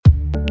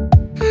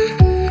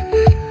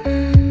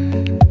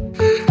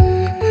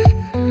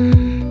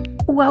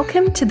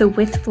Welcome to the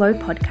With Flow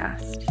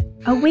podcast,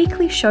 a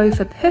weekly show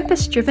for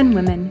purpose-driven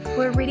women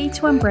who are ready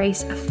to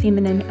embrace a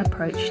feminine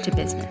approach to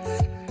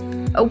business.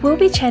 We'll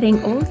be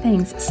chatting all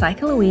things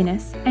cycle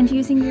awareness and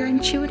using your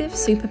intuitive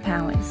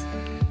superpowers,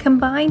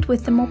 combined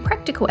with the more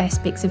practical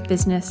aspects of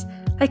business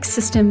like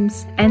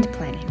systems and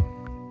planning.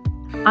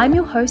 I'm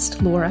your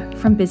host, Laura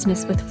from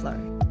Business with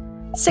Flow,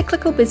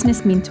 cyclical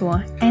business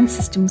mentor and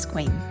systems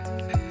queen.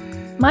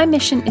 My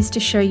mission is to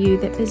show you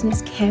that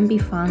business can be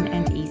fun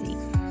and easy,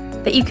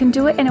 that you can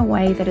do it in a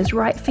way that is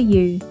right for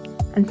you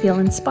and feel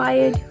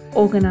inspired,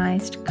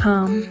 organized,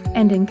 calm,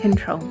 and in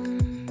control.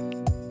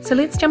 So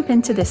let's jump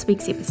into this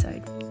week's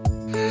episode.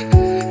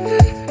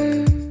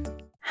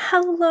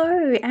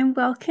 Hello and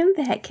welcome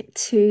back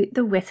to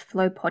the With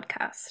Flow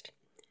podcast.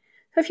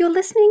 So if you're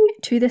listening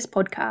to this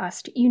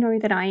podcast, you know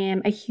that I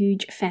am a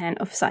huge fan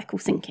of cycle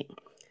syncing.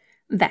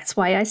 That's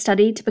why I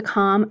studied to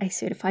become a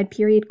certified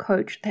period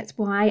coach. That's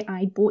why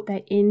I brought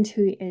that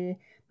into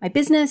my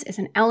business as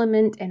an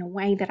element and a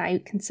way that I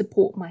can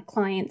support my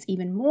clients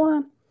even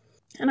more.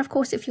 And of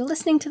course, if you're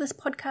listening to this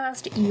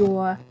podcast,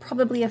 you're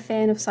probably a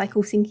fan of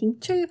cycle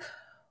syncing too,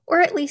 or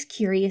at least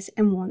curious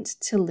and want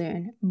to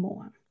learn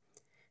more.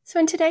 So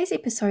in today's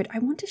episode, I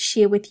want to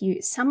share with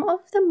you some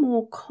of the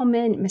more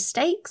common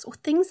mistakes or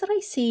things that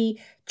I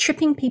see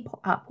tripping people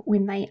up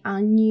when they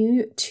are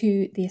new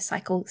to their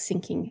cycle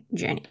syncing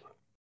journey.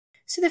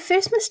 So the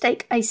first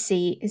mistake I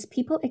see is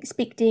people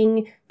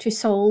expecting to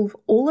solve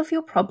all of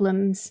your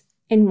problems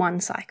in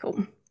one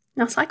cycle.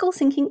 Now, cycle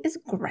syncing is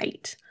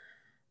great,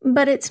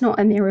 but it's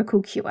not a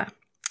miracle cure.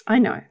 I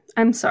know,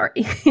 I'm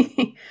sorry.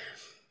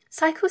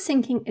 Cycle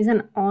syncing is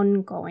an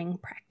ongoing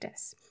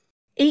practice.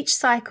 Each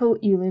cycle,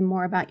 you learn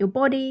more about your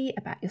body,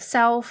 about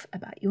yourself,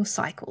 about your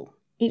cycle.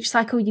 Each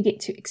cycle, you get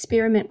to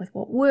experiment with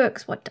what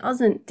works, what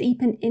doesn't,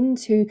 deepen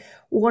into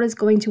what is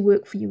going to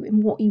work for you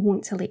and what you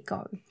want to let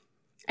go.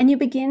 And you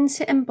begin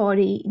to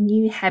embody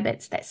new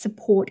habits that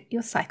support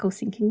your cycle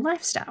syncing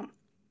lifestyle.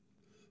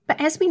 But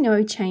as we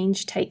know,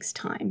 change takes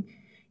time.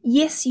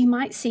 Yes, you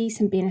might see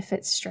some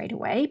benefits straight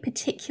away,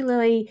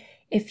 particularly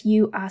if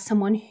you are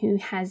someone who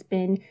has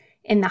been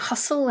in the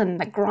hustle and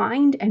the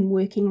grind and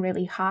working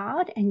really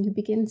hard, and you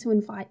begin to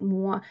invite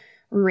more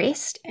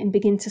rest and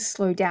begin to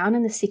slow down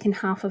in the second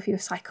half of your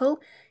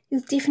cycle.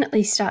 You'll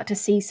definitely start to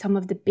see some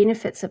of the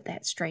benefits of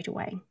that straight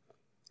away.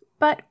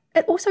 But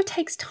it also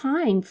takes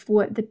time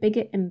for the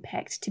bigger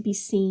impact to be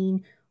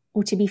seen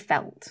or to be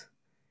felt.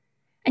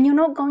 And you're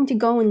not going to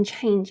go and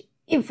change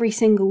every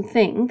single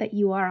thing that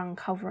you are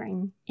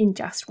uncovering in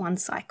just one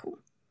cycle.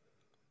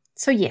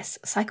 So yes,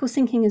 cycle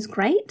syncing is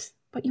great,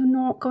 but you're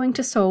not going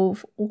to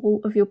solve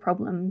all of your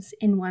problems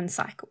in one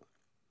cycle.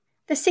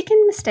 The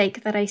second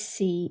mistake that I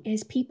see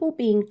is people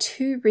being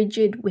too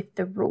rigid with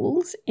the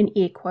rules, in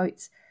air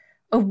quotes,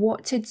 of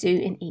what to do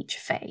in each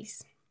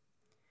phase.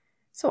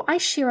 So I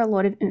share a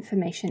lot of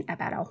information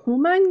about our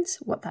hormones,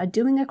 what they're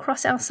doing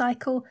across our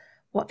cycle,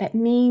 what that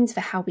means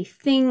for how we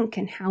think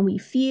and how we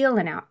feel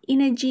and our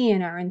energy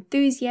and our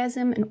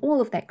enthusiasm and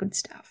all of that good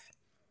stuff.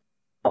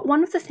 But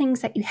one of the things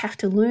that you have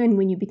to learn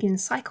when you begin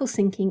cycle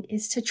syncing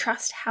is to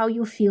trust how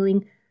you're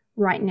feeling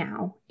right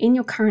now in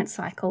your current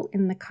cycle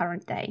in the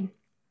current day.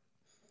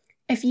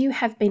 If you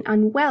have been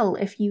unwell,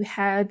 if you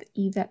have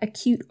either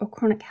acute or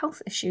chronic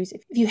health issues,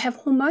 if you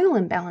have hormonal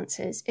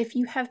imbalances, if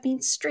you have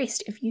been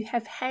stressed, if you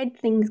have had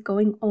things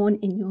going on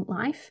in your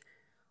life,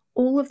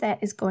 all of that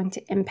is going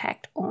to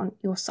impact on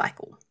your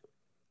cycle.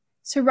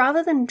 So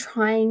rather than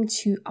trying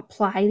to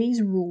apply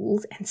these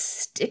rules and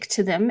stick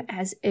to them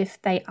as if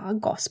they are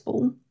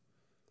gospel,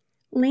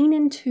 lean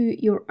into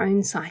your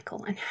own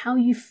cycle and how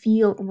you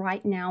feel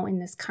right now in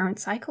this current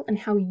cycle and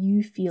how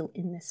you feel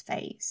in this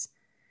phase.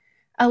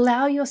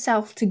 Allow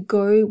yourself to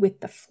go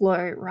with the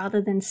flow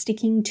rather than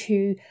sticking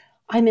to,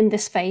 I'm in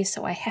this phase,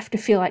 so I have to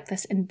feel like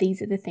this, and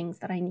these are the things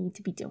that I need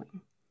to be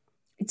doing.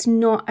 It's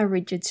not a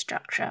rigid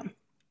structure.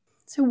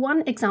 So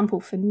one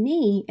example for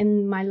me,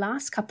 in my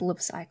last couple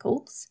of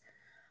cycles,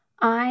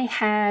 I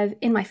have,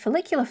 in my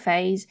follicular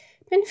phase,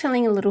 been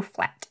feeling a little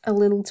flat, a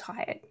little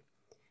tired.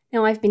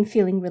 Now, I've been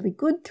feeling really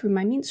good through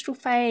my menstrual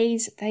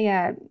phase. They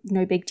are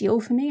no big deal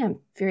for me. I'm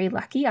very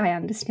lucky. I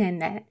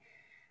understand that.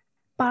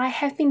 But I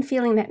have been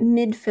feeling that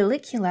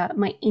mid-follicular,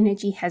 my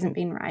energy hasn't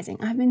been rising.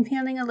 I've been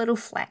feeling a little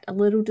flat, a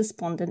little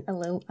despondent, a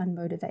little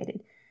unmotivated.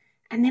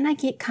 And then I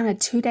get kind of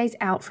 2 days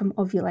out from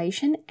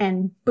ovulation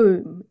and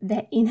boom,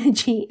 that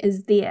energy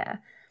is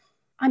there.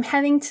 I'm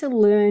having to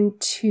learn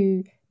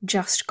to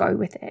just go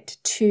with it,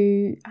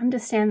 to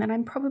understand that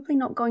I'm probably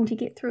not going to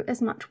get through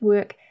as much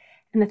work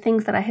and the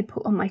things that I had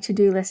put on my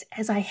to-do list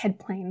as I had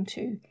planned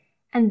to.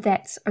 And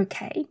that's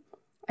okay.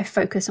 I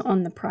focus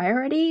on the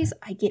priorities,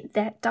 I get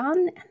that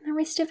done, and the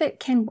rest of it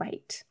can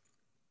wait.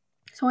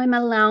 So I'm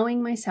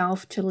allowing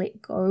myself to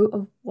let go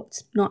of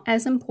what's not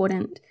as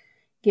important,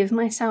 give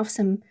myself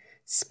some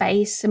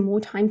space, some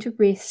more time to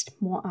rest,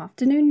 more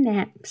afternoon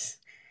naps,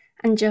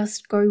 and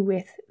just go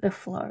with the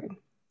flow.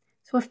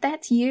 So if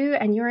that's you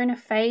and you're in a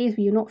phase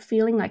where you're not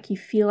feeling like you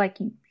feel like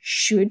you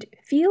should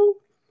feel,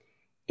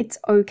 it's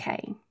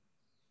okay.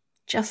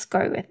 Just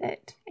go with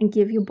it and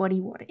give your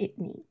body what it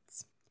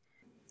needs.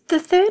 The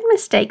third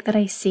mistake that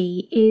I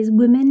see is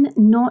women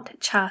not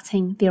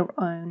charting their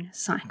own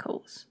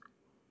cycles.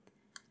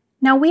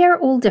 Now, we are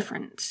all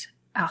different.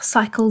 Our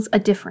cycles are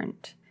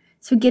different.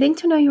 So getting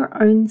to know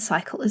your own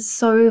cycle is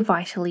so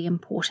vitally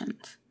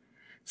important.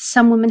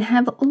 Some women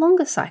have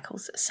longer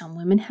cycles. Some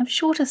women have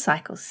shorter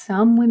cycles.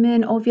 Some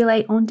women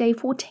ovulate on day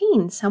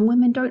 14. Some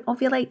women don't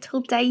ovulate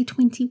till day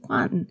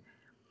 21.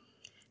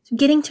 So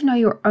getting to know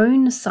your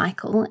own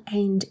cycle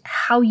and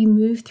how you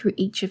move through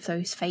each of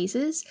those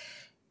phases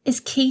is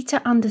key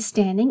to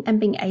understanding and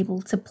being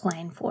able to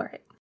plan for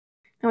it.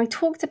 Now, I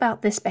talked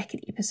about this back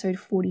at episode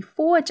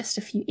 44, just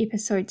a few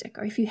episodes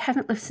ago. If you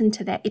haven't listened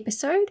to that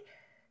episode,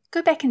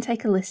 go back and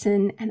take a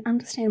listen and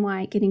understand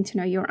why getting to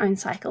know your own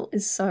cycle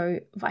is so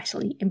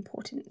vitally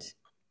important.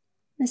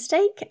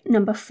 Mistake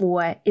number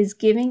 4 is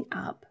giving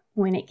up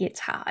when it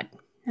gets hard.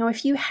 Now,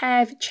 if you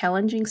have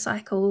challenging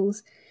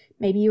cycles,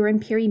 maybe you're in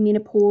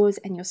perimenopause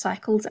and your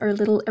cycles are a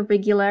little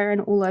irregular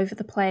and all over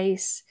the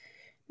place,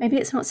 maybe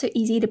it's not so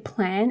easy to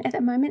plan at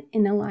the moment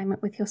in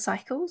alignment with your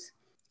cycles,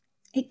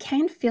 it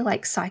can feel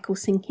like cycle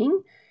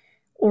syncing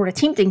or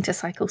attempting to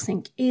cycle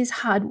sync is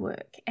hard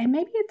work, and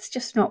maybe it's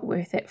just not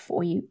worth it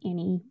for you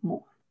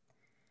anymore.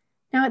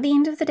 Now, at the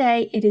end of the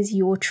day, it is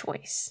your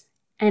choice.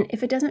 And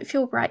if it doesn't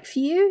feel right for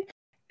you,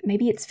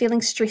 maybe it's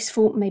feeling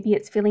stressful, maybe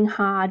it's feeling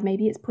hard,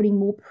 maybe it's putting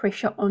more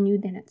pressure on you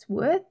than it's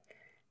worth,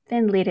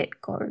 then let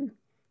it go.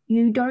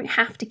 You don't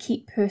have to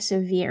keep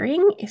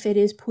persevering if it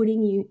is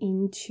putting you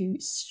into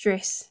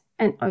stress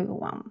and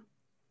overwhelm.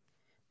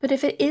 But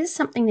if it is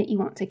something that you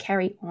want to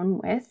carry on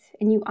with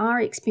and you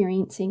are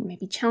experiencing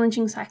maybe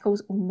challenging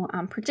cycles or more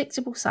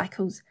unpredictable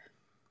cycles,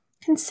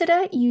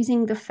 consider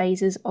using the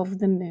phases of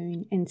the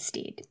moon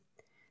instead.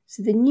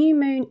 So the new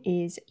moon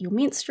is your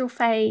menstrual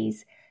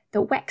phase,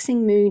 the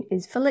waxing moon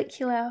is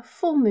follicular,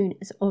 full moon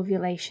is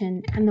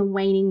ovulation, and the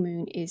waning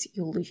moon is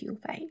your luteal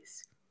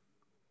phase.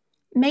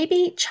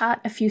 Maybe chart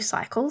a few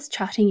cycles,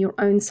 charting your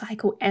own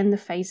cycle and the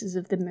phases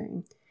of the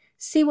moon.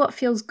 See what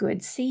feels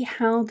good, see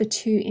how the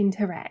two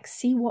interact,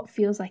 see what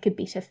feels like a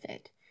better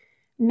fit.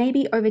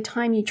 Maybe over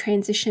time you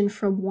transition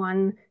from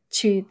one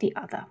to the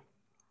other.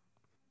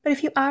 But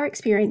if you are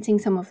experiencing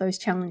some of those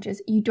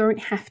challenges, you don't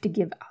have to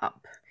give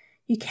up.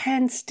 You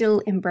can still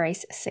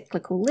embrace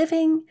cyclical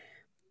living,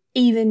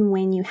 even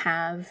when you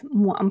have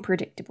more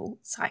unpredictable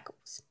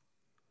cycles.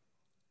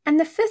 And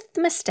the fifth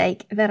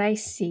mistake that I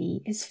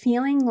see is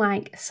feeling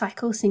like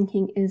cycle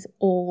syncing is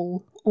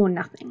all or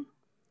nothing.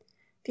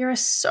 There are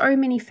so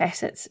many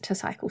facets to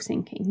cycle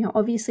syncing. Now,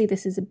 obviously,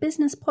 this is a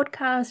business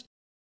podcast,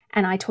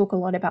 and I talk a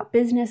lot about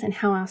business and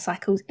how our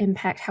cycles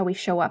impact how we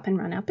show up and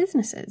run our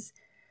businesses.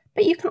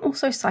 But you can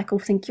also cycle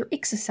sync your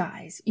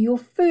exercise, your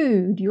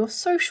food, your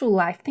social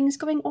life, things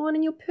going on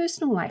in your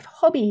personal life,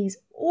 hobbies,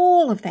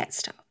 all of that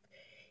stuff.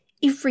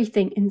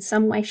 Everything in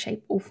some way,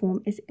 shape, or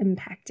form is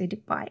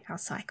impacted by our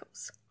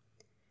cycles.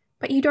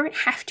 But you don't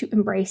have to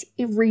embrace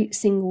every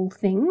single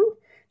thing.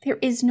 There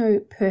is no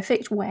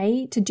perfect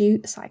way to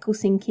do cycle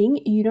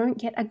syncing. You don't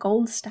get a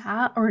gold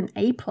star or an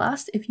A+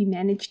 if you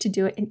manage to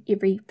do it in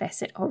every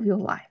facet of your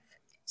life.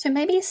 So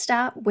maybe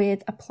start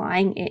with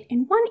applying it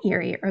in one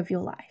area of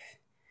your life.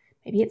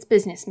 Maybe it's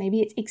business,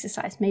 maybe it's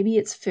exercise, maybe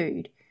it's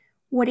food.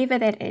 Whatever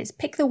that is,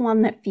 pick the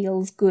one that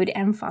feels good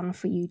and fun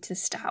for you to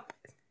start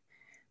with.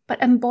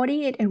 But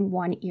embody it in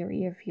one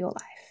area of your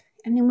life.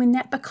 And then when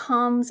that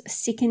becomes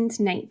second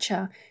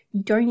nature,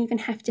 you don't even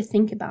have to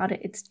think about it.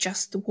 It's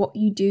just what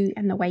you do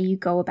and the way you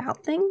go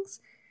about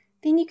things.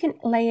 Then you can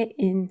layer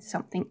in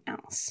something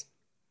else.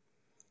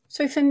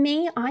 So for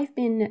me, I've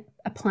been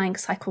applying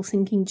cycle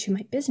syncing to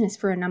my business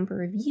for a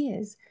number of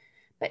years.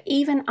 But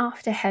even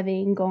after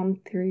having gone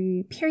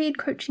through period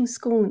coaching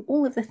school and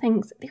all of the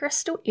things, there are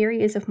still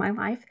areas of my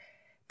life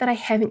that I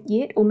haven't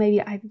yet, or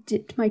maybe I've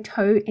dipped my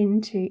toe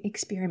into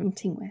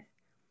experimenting with.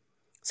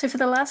 So for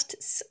the last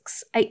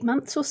 6-8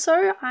 months or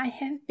so, I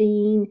have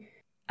been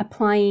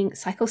applying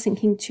cycle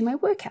syncing to my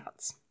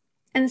workouts.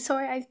 And so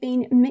I've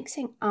been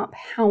mixing up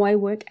how I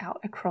work out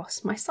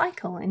across my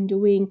cycle and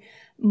doing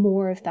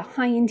more of the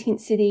high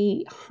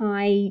intensity,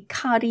 high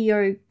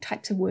cardio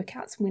types of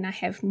workouts when I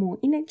have more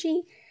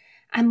energy,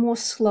 and more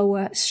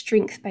slower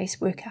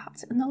strength-based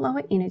workouts in the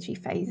lower energy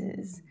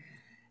phases.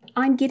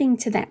 I'm getting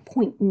to that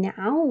point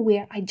now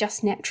where I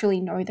just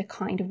naturally know the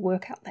kind of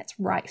workout that's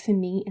right for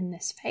me in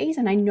this phase,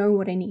 and I know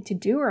what I need to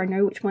do, or I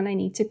know which one I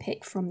need to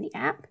pick from the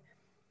app.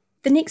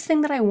 The next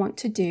thing that I want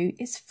to do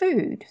is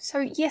food. So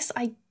yes,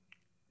 I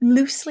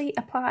loosely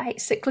apply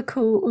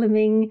cyclical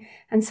living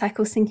and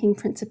cycle syncing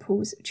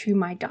principles to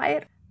my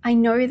diet. I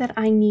know that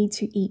I need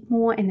to eat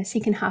more in the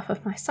second half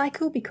of my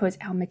cycle because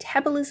our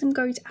metabolism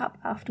goes up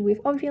after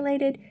we've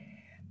ovulated.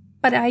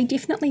 But I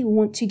definitely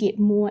want to get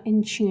more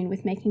in tune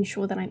with making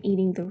sure that I'm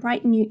eating the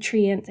right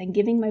nutrients and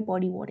giving my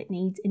body what it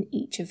needs in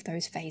each of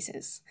those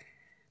phases.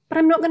 But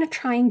I'm not going to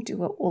try and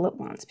do it all at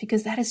once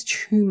because that is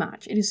too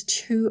much. It is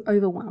too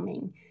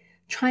overwhelming.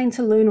 Trying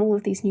to learn all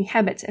of these new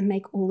habits and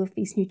make all of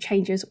these new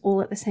changes all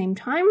at the same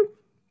time,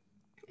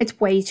 it's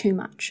way too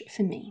much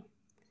for me.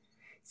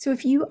 So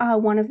if you are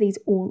one of these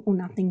all or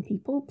nothing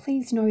people,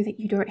 please know that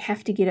you don't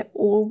have to get it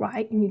all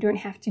right and you don't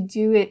have to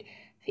do it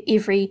for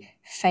every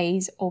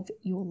phase of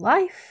your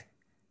life.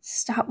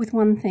 Start with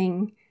one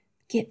thing,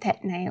 get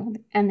that nailed,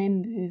 and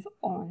then move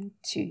on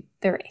to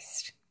the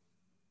rest.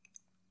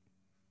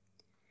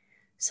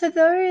 So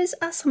those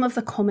are some of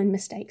the common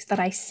mistakes that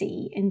I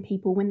see in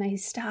people when they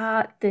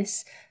start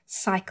this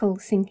cycle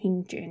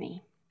syncing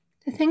journey.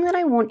 The thing that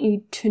I want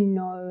you to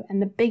know,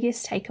 and the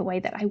biggest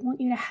takeaway that I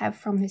want you to have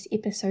from this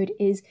episode,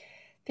 is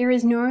there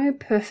is no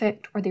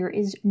perfect or there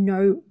is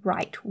no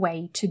right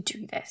way to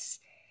do this.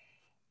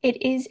 It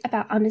is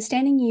about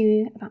understanding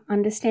you, about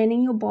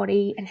understanding your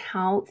body and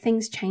how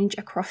things change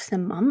across the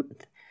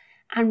month.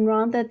 And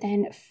rather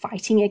than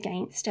fighting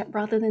against it,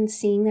 rather than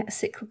seeing that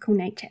cyclical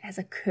nature as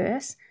a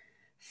curse,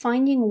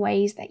 finding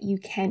ways that you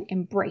can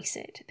embrace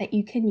it, that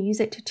you can use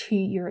it to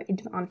your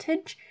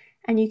advantage,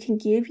 and you can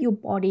give your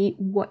body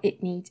what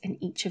it needs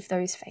in each of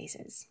those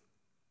phases.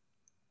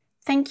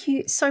 Thank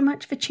you so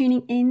much for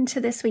tuning in to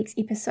this week's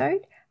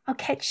episode. I'll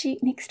catch you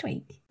next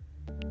week.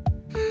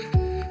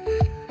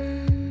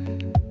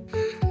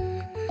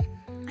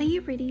 Are you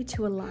ready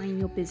to align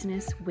your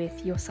business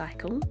with your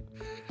cycle?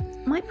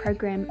 My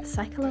program,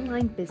 Cycle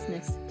Aligned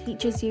Business,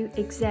 teaches you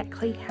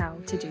exactly how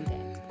to do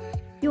that.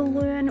 You'll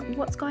learn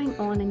what's going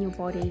on in your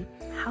body,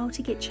 how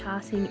to get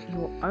charting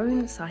your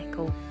own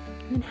cycle,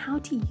 and then how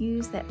to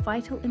use that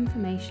vital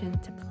information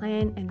to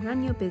plan and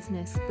run your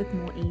business with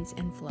more ease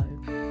and flow.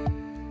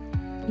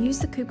 Use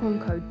the coupon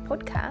code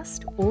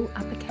PODCAST, all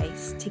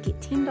uppercase, to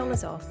get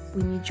 $10 off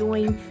when you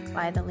join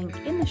via the link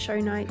in the show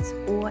notes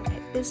or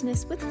at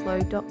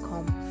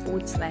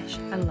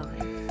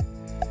businesswithflow.com/align.